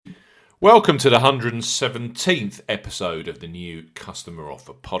Welcome to the 117th episode of the New Customer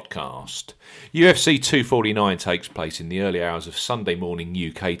Offer podcast. UFC249 takes place in the early hours of Sunday morning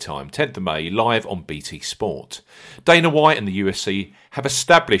UK time, 10th of May, live on BT Sport. Dana White and the UFC have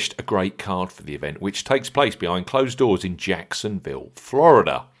established a great card for the event, which takes place behind closed doors in Jacksonville,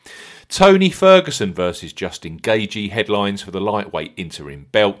 Florida. Tony Ferguson versus Justin Gaethje headlines for the lightweight interim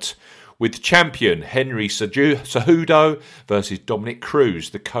belt, with champion Henry Cejudo versus Dominic Cruz,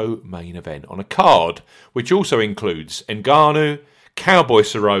 the co-main event on a card which also includes Ngannou, Cowboy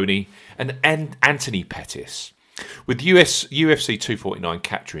Cerrone and Anthony Pettis. With UFC 249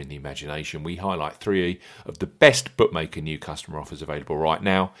 capturing the imagination, we highlight three of the best bookmaker new customer offers available right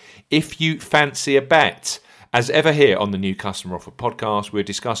now. If you fancy a bet, as ever here on the New Customer Offer podcast, we're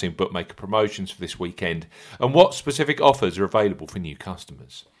discussing bookmaker promotions for this weekend and what specific offers are available for new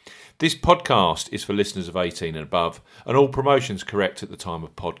customers. This podcast is for listeners of 18 and above, and all promotions correct at the time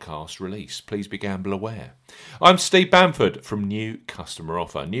of podcast release. Please be gamble aware. I'm Steve Bamford from New Customer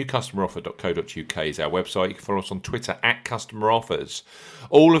Offer. newcustomeroffer.co.uk is our website. You can follow us on Twitter at Customer Offers.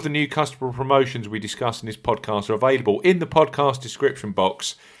 All of the new customer promotions we discuss in this podcast are available in the podcast description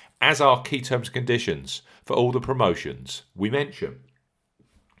box, as are key terms and conditions for all the promotions we mention.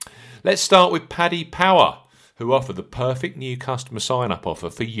 Let's start with Paddy Power, who offer the perfect new customer sign-up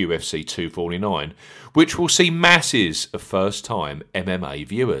offer for UFC 249, which will see masses of first-time MMA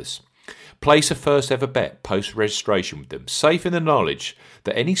viewers. Place a first-ever bet post-registration with them, safe in the knowledge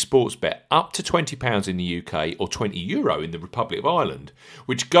that any sports bet up to £20 in the UK or €20 in the Republic of Ireland,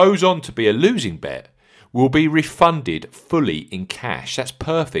 which goes on to be a losing bet, will be refunded fully in cash. That's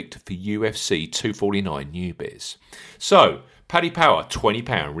perfect for UFC 249 newbies. So, Paddy Power,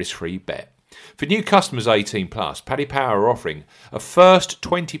 £20 risk-free bet. For new customers 18 plus, Paddy Power are offering a first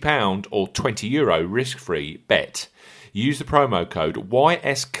 £20 or €20 risk-free bet. Use the promo code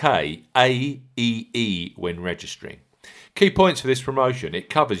YSKAEE when registering. Key points for this promotion: it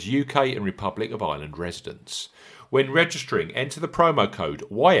covers UK and Republic of Ireland residents. When registering, enter the promo code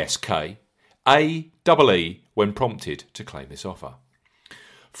YSKAEE when prompted to claim this offer.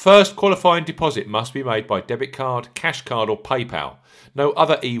 First qualifying deposit must be made by debit card, cash card or PayPal. No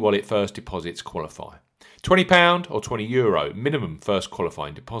other e-wallet first deposits qualify. £20 or €20 minimum first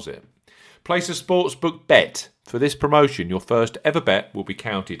qualifying deposit. Place a sportsbook bet. For this promotion, your first ever bet will be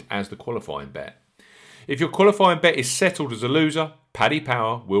counted as the qualifying bet. If your qualifying bet is settled as a loser, Paddy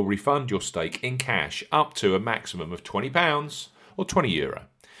Power will refund your stake in cash up to a maximum of £20 or €20.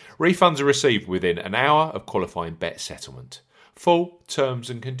 Refunds are received within an hour of qualifying bet settlement. Full terms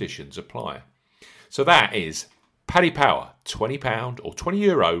and conditions apply. So that is Paddy Power, £20 or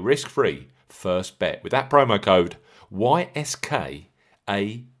 €20 risk-free first bet with that promo code YSKAEE.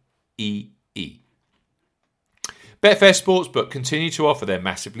 Betfair Sportsbook continue to offer their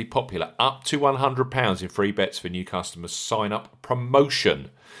massively popular up to £100 in free bets for new customers sign-up promotion.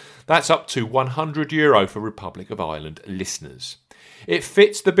 That's up to €100 for Republic of Ireland listeners. It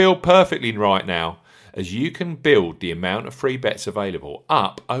fits the bill perfectly right now, as you can build the amount of free bets available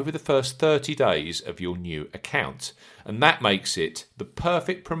up over the first 30 days of your new account. And that makes it the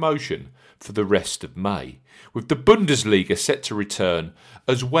perfect promotion for the rest of May, with the Bundesliga set to return,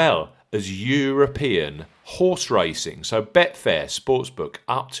 as well as European horse racing. So Betfair Sportsbook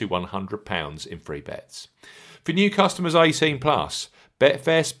up to £100 in free bets. For new customers 18 plus,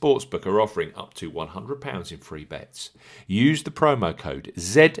 Betfair Sportsbook are offering up to £100 in free bets. Use the promo code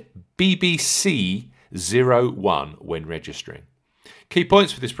ZBBC01 when registering. Key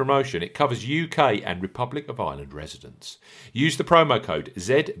points for this promotion: it covers UK and Republic of Ireland residents. Use the promo code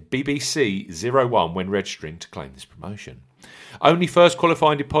ZBBC01 when registering to claim this promotion. Only first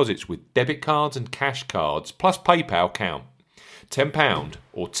qualifying deposits with debit cards and cash cards plus PayPal count. £10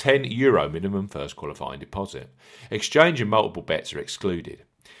 or €10 minimum first qualifying deposit. Exchange and multiple bets are excluded.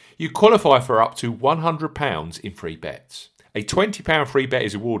 You qualify for up to £100 in free bets. A £20 free bet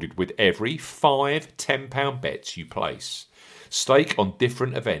is awarded with every 5 £10 bets you place. Stake on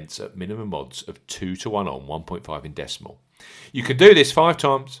different events at minimum odds of 2 to 1 on 1.5 in decimal. You can do this 5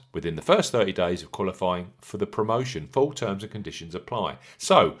 times within the first 30 days of qualifying for the promotion. Full terms and conditions apply.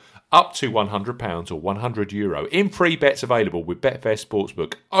 So, up to £100 or €100 in free bets available with Betfair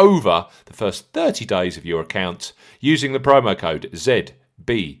Sportsbook over the first 30 days of your account using the promo code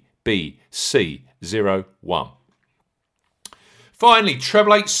ZBBC01. Finally,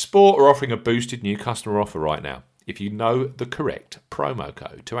 Treble 8 Sport are offering a boosted new customer offer right now, if you know the correct promo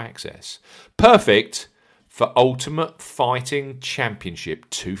code to access. Perfect for Ultimate Fighting Championship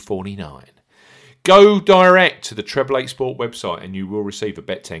 249. Go direct to the Treble 8 Sport website and you will receive a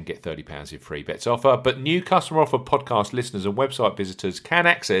Bet 10, get £30 in free bets offer. But new customer offer podcast listeners and website visitors can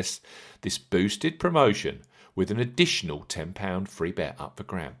access this boosted promotion with an additional £10 free bet up for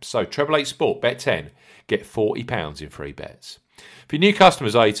grabs. So Treble 8 Sport, Bet 10, get £40 in free bets. For new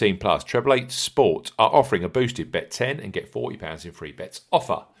customers 18 plus, Treble 8 Sport are offering a boosted Bet 10 and get £40 in free bets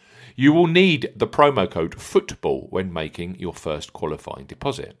offer. You will need the promo code FOOTBALL when making your first qualifying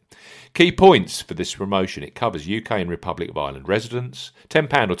deposit. Key points for this promotion: it covers UK and Republic of Ireland residents, £10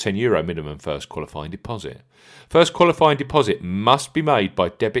 or €10 minimum first qualifying deposit. First qualifying deposit must be made by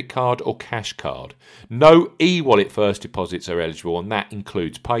debit card or cash card. No e-wallet first deposits are eligible, and that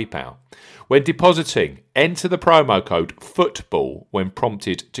includes PayPal. When depositing, enter the promo code FOOTBALL when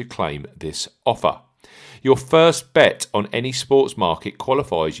prompted to claim this offer. Your first bet on any sports market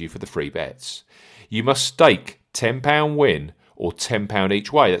qualifies you for the free bets. You must stake £10 win or £10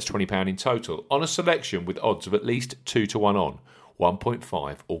 each way, that's £20 in total, on a selection with odds of at least 2 to 1 on,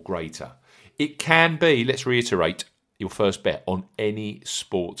 1.5 or greater. It can be, let's reiterate, your first bet on any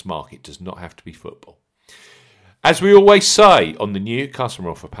sports market. It does not have to be football. As we always say on the new Customer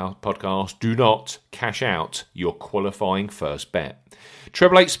Offer podcast, do not cash out your qualifying first bet.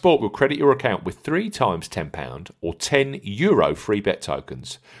 Treble 8 Sport will credit your account with 3 times £10 or €10 free bet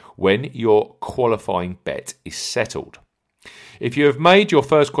tokens when your qualifying bet is settled. If you have made your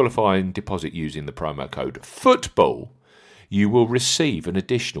first qualifying deposit using the promo code FOOTBALL, you will receive an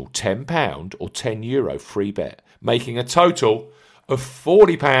additional £10 or €10 free bet, making a total of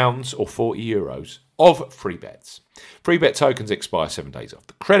 £40 or €40 of free bets. Free bet tokens expire 7 days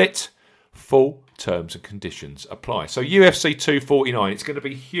after credit. Full terms and conditions apply. So UFC 249, it's going to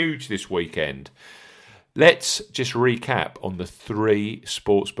be huge this weekend. Let's just recap on the 3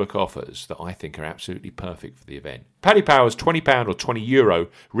 sportsbook offers that I think are absolutely perfect for the event. Paddy Power's £20 or €20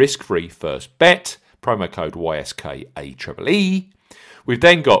 risk-free first bet, promo code YSKAEEE. We've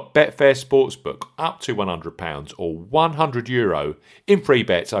then got Betfair Sportsbook up to £100 or €100 in free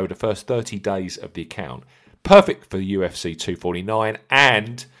bets over the first 30 days of the account. Perfect for UFC 249,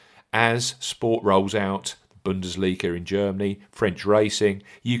 and as sport rolls out, Bundesliga in Germany, French racing,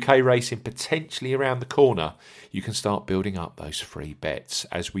 UK racing potentially around the corner, you can start building up those free bets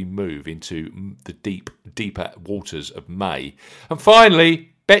as we move into the deeper waters of May. And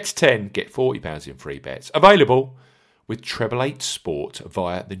finally, Bet 10, get £40 in free bets. Available with Treble 8 Sport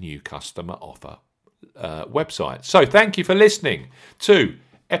via the new customer offer website. So thank you for listening to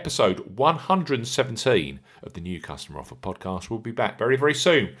episode 117 of the new customer offer podcast. We'll be back very, very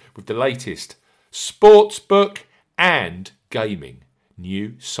soon with the latest sportsbook and gaming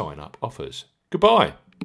new sign-up offers. Goodbye.